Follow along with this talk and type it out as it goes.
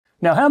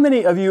Now, how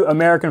many of you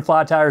American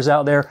fly tyers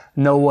out there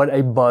know what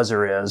a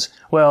buzzer is?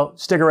 Well,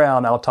 stick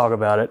around, I'll talk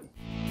about it.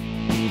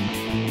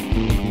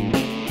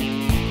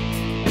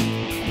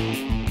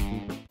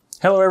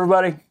 Hello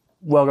everybody,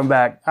 welcome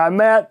back. I'm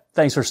Matt,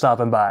 thanks for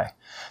stopping by.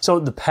 So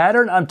the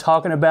pattern I'm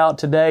talking about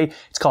today,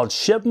 it's called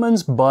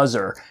Shipman's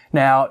Buzzer.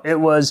 Now,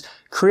 it was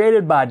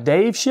created by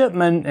Dave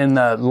Shipman in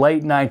the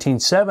late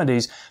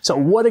 1970s. So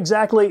what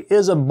exactly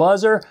is a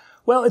buzzer?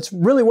 Well, it's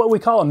really what we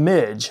call a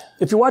midge.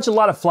 If you watch a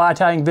lot of fly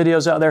tying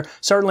videos out there,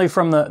 certainly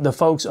from the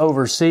folks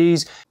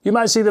overseas, you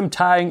might see them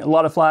tying a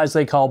lot of flies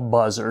they call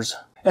buzzers.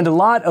 And a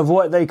lot of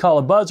what they call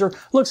a buzzer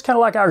looks kind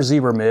of like our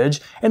zebra midge,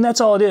 and that's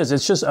all it is.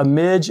 It's just a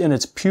midge in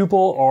its pupal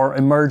or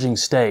emerging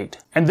state.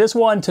 And this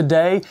one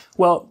today,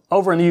 well,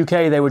 over in the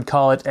UK, they would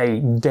call it a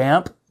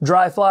damp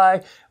dry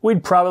fly.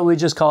 We'd probably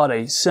just call it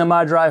a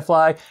semi-dry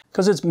fly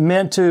because it's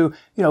meant to,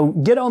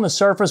 get on the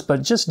surface,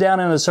 but just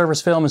down in the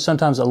surface film and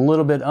sometimes a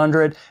little bit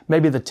under it.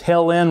 Maybe the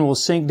tail end will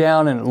sink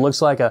down and it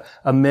looks like a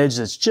midge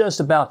that's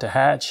just about to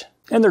hatch.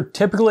 And they're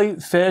typically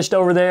fished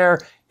over there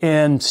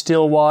in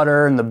still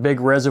water and the big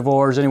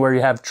reservoirs, anywhere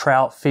you have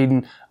trout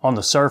feeding on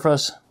the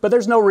surface. But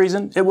there's no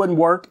reason it wouldn't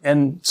work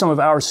in some of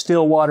our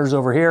still waters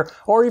over here,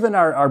 or even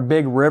our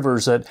big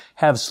rivers that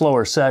have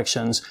slower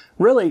sections.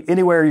 Really,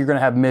 anywhere you're going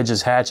to have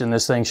midges hatching,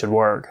 this thing should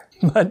work.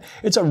 But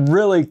it's a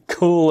really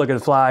cool looking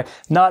fly,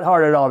 not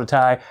hard at all to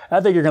tie.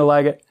 I think you're going to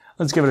like it.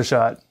 Let's give it a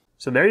shot.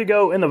 So there you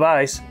go in the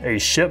vise, a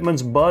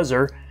Shipman's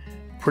Buzzer.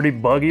 Pretty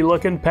buggy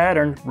looking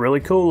pattern,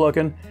 really cool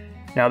looking.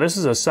 Now this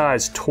is a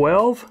size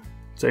 12.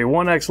 It's a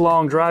 1X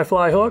long dry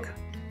fly hook.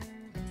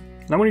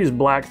 I'm going to use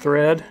black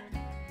thread.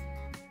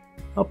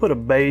 I'll put a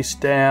base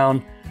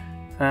down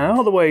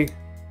all the way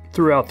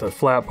throughout the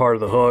flat part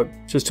of the hook,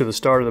 just to the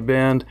start of the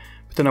bend.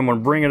 But then I'm going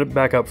to bring it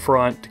back up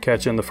front to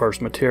catch in the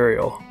first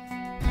material.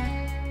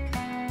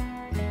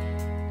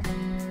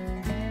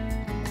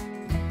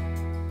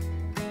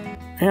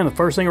 And the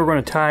first thing we're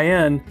going to tie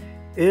in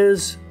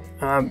is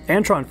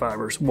Antron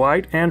fibers,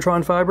 white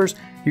Antron fibers.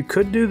 You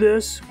could do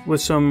this with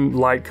some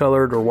light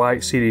colored or white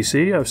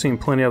CDC. I've seen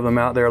plenty of them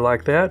out there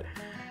like that.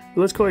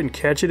 But let's go ahead and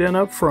catch it in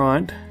up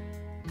front.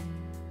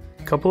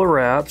 A couple of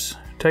wraps.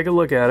 Take a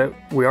look at it.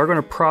 We are going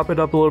to prop it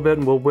up a little bit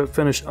and we'll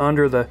finish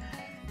under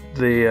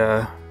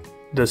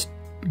this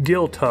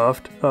gill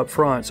tuft up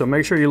front. So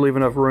make sure you leave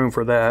enough room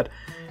for that.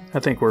 I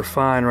think we're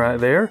fine right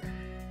there.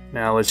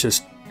 Now let's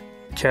just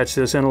catch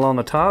this in along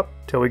the top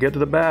till we get to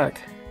the back.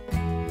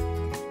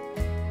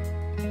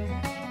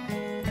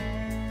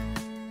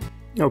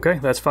 Okay,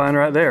 that's fine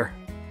right there.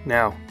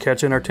 Now,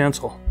 catch in our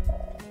tinsel.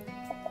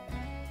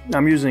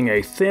 I'm using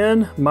a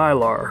thin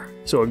Mylar,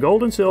 so a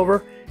gold and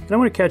silver, and I'm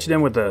going to catch it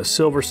in with the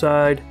silver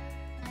side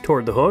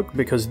toward the hook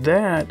because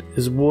that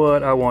is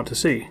what I want to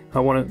see.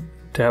 I want it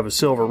to have a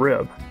silver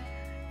rib.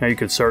 Now you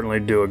could certainly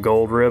do a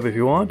gold rib if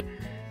you want.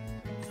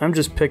 I'm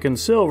just picking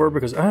silver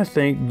because I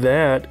think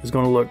that is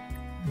going to look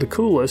the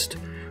coolest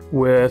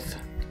with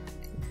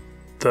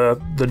the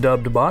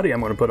dubbed body I'm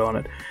going to put on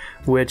it,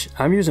 which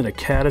I'm using a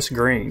caddis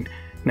green.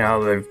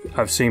 Now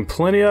I've seen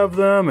plenty of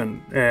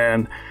them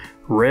and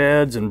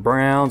reds and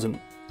browns and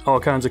all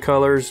kinds of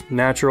colors,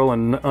 natural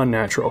and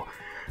unnatural.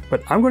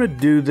 But I'm going to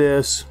do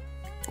this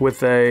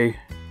with a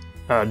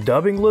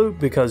dubbing loop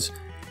because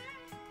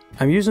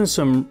I'm using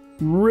some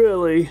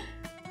really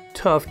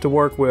tough to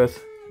work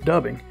with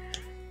dubbing.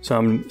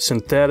 Some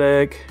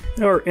synthetic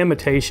or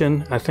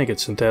imitation, I think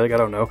it's synthetic, I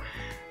don't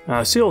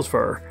know, seal's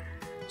fur.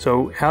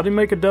 So how do you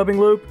make a dubbing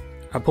loop?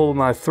 I pull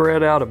my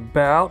thread out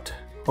about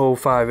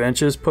 5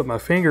 inches, put my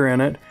finger in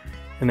it,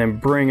 and then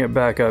bring it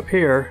back up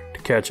here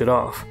to catch it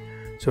off.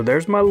 So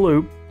there's my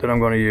loop that I'm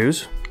going to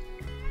use.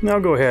 Now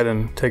I'll go ahead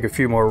and take a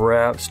few more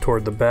wraps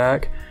toward the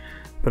back,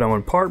 but I'm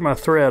going to part my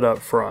thread up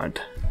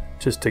front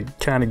just to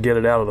kind of get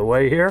it out of the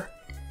way here.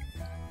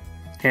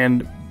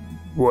 And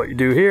what you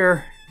do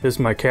here is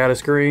my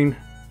caddis green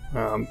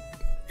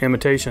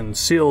imitation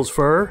seal's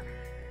fur.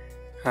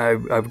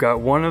 I've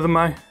got one of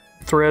my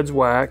threads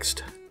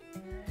waxed,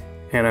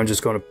 and I'm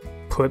just going to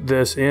put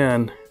this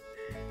in,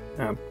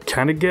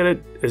 kind of get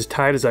it as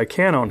tight as I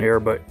can on here,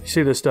 but you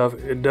see this stuff,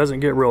 it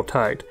doesn't get real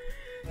tight.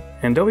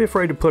 And don't be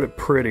afraid to put it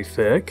pretty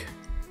thick.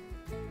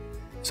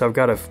 So I've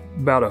got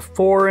about a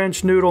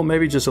 4-inch noodle,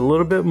 maybe just a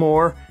little bit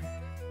more,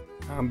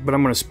 but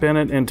I'm going to spin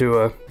it into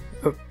a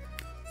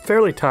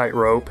fairly tight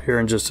rope here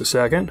in just a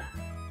second.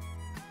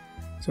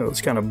 So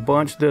let's kind of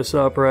bunch this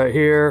up right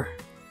here.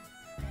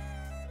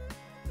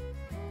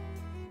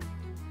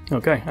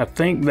 Okay, I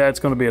think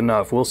that's going to be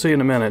enough. We'll see in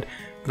a minute.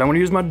 But I'm going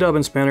to use my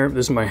dubbing spinner.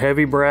 This is my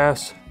heavy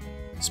brass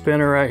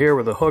spinner right here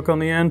with a hook on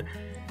the end.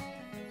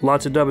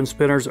 Lots of dubbing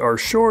spinners are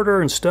shorter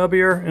and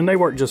stubbier, and they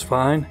work just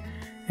fine.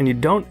 And you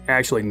don't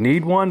actually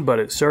need one, but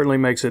it certainly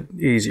makes it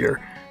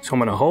easier. So I'm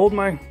going to hold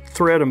my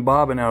thread and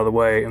bobbin out of the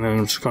way, and then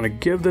I'm just going to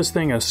give this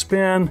thing a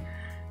spin,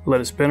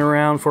 let it spin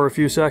around for a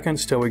few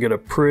seconds till we get a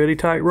pretty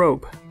tight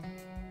rope.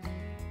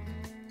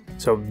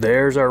 So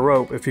there's our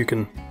rope, if you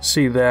can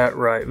see that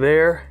right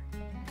there.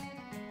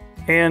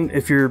 And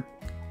if you're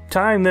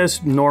tying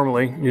this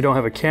normally, you don't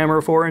have a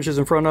camera 4 inches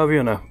in front of you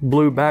and a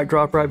blue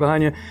backdrop right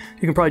behind you,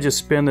 you can probably just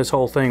spin this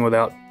whole thing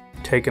without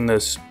taking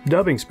this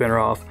dubbing spinner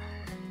off.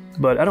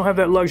 But I don't have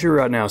that luxury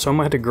right now, so I'm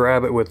gonna have to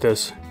grab it with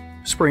this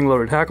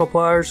spring-loaded hackle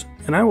pliers,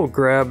 and I will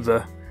grab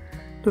the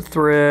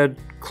thread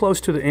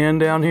close to the end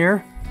down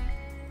here,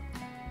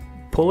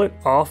 pull it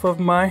off of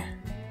my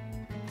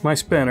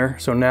spinner,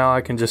 so now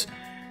I can just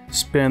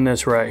spin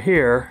this right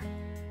here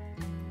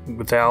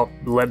without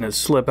letting it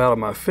slip out of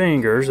my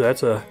fingers.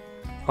 That's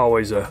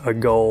always a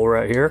goal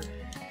right here.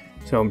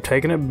 So I'm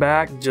taking it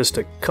back just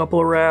a couple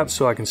of wraps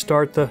so I can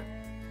start the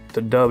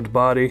dubbed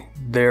body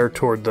there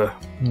toward the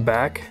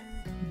back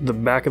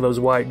of those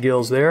white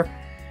gills there.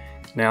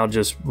 Now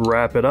just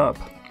wrap it up.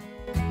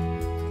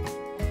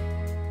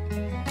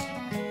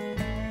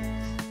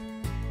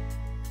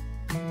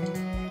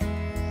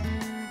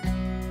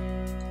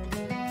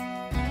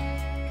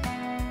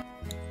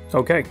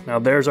 Okay, now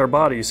there's our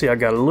body. You see I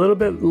got a little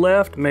bit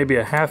left, maybe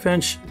a 1/2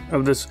 inch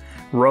of this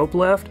rope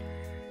left.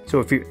 So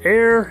if you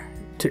err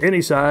to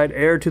any side,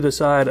 err to the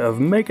side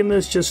of making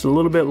this just a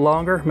little bit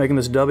longer, making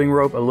this dubbing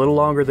rope a little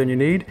longer than you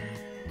need.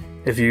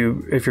 If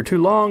you're too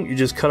long, you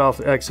just cut off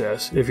the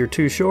excess. If you're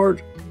too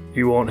short,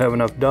 you won't have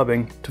enough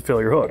dubbing to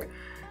fill your hook.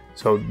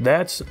 So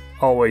that's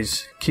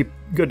always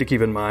good to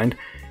keep in mind.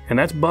 And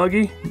that's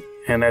buggy,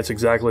 and that's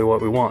exactly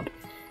what we want.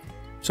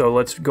 So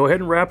let's go ahead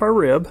and wrap our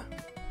rib.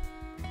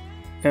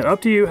 And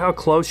up to you how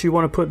close you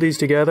want to put these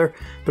together,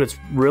 but it's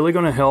really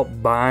going to help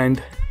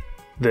bind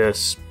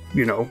this,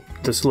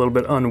 this little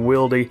bit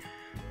unwieldy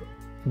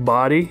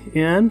body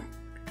in.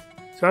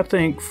 So I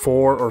think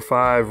 4 or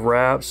 5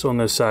 wraps on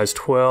this size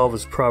 12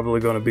 is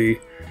probably going to be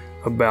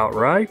about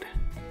right.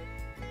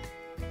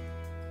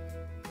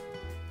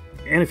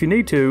 And if you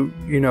need to,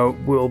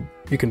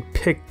 you can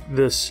pick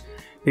these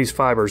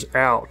fibers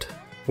out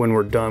when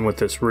we're done with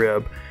this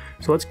rib.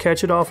 So let's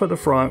catch it off at the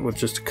front with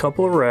just a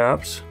couple of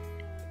wraps.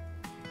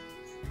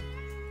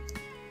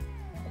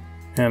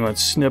 And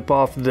let's snip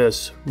off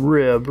this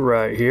rib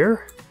right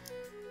here.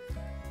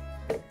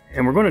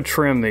 And we're going to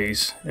trim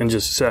these in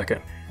just a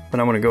second. But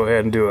I'm going to go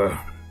ahead and do a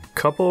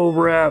couple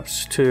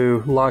wraps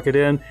to lock it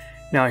in.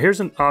 Now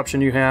here's an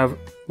option you have.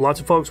 Lots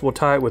of folks will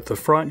tie it with the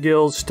front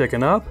gills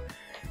sticking up.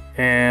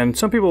 And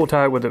some people will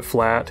tie it with it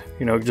flat,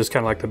 just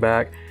kind of like the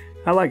back.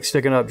 I like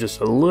sticking up just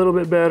a little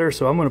bit better.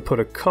 So I'm going to put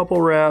a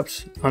couple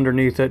wraps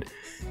underneath it.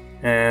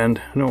 And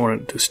I don't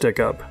want it to stick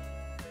up,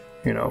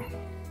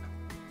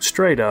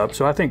 straight up,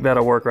 so I think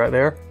that'll work right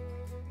there.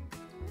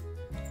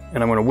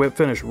 And I'm going to whip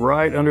finish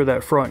right under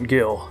that front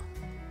gill.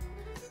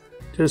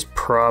 Just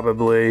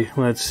probably,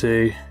 let's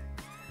see,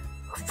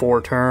 a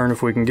 4 turn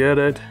if we can get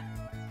it.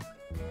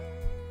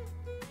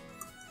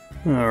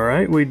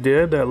 Alright, we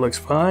did, that looks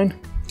fine.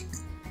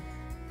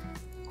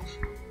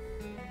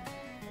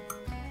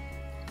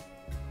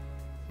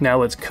 Now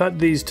let's cut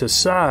these to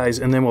size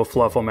and then we'll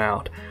fluff them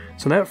out.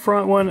 So that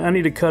front one, I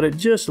need to cut it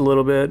just a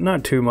little bit,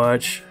 not too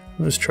much.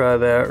 Let's try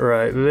that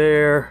right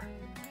there.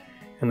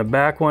 And the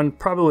back one,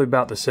 probably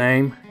about the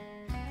same.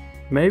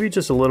 Maybe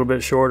just a little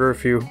bit shorter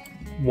if you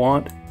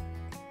want.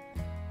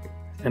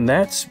 And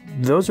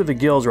those are the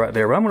gills right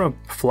there, but I'm gonna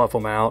fluff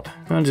them out.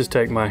 I'll just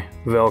take my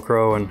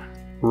Velcro and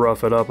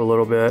rough it up a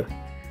little bit.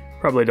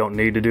 Probably don't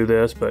need to do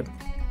this, but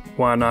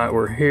why not?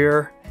 We're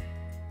here.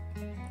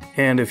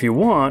 And if you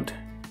want,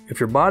 if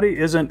your body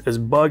isn't as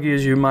buggy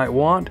as you might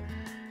want,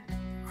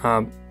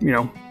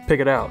 pick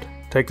it out.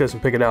 Take this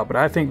and pick it out. But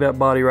I think that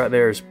body right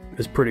there is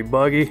pretty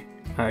buggy.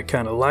 I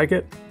kind of like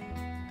it.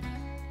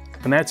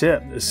 And that's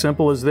it. As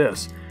simple as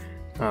this.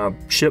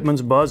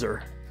 Shipman's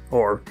buzzer,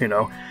 or,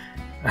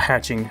 a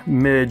hatching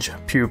midge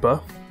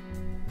pupa.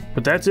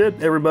 But that's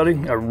it, everybody.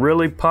 A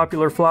really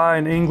popular fly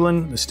in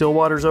England. The still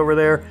waters over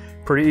there.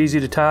 Pretty easy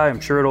to tie. I'm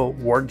sure it'll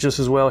work just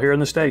as well here in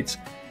the States.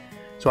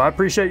 So I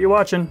appreciate you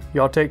watching.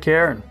 Y'all take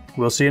care, and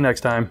we'll see you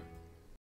next time.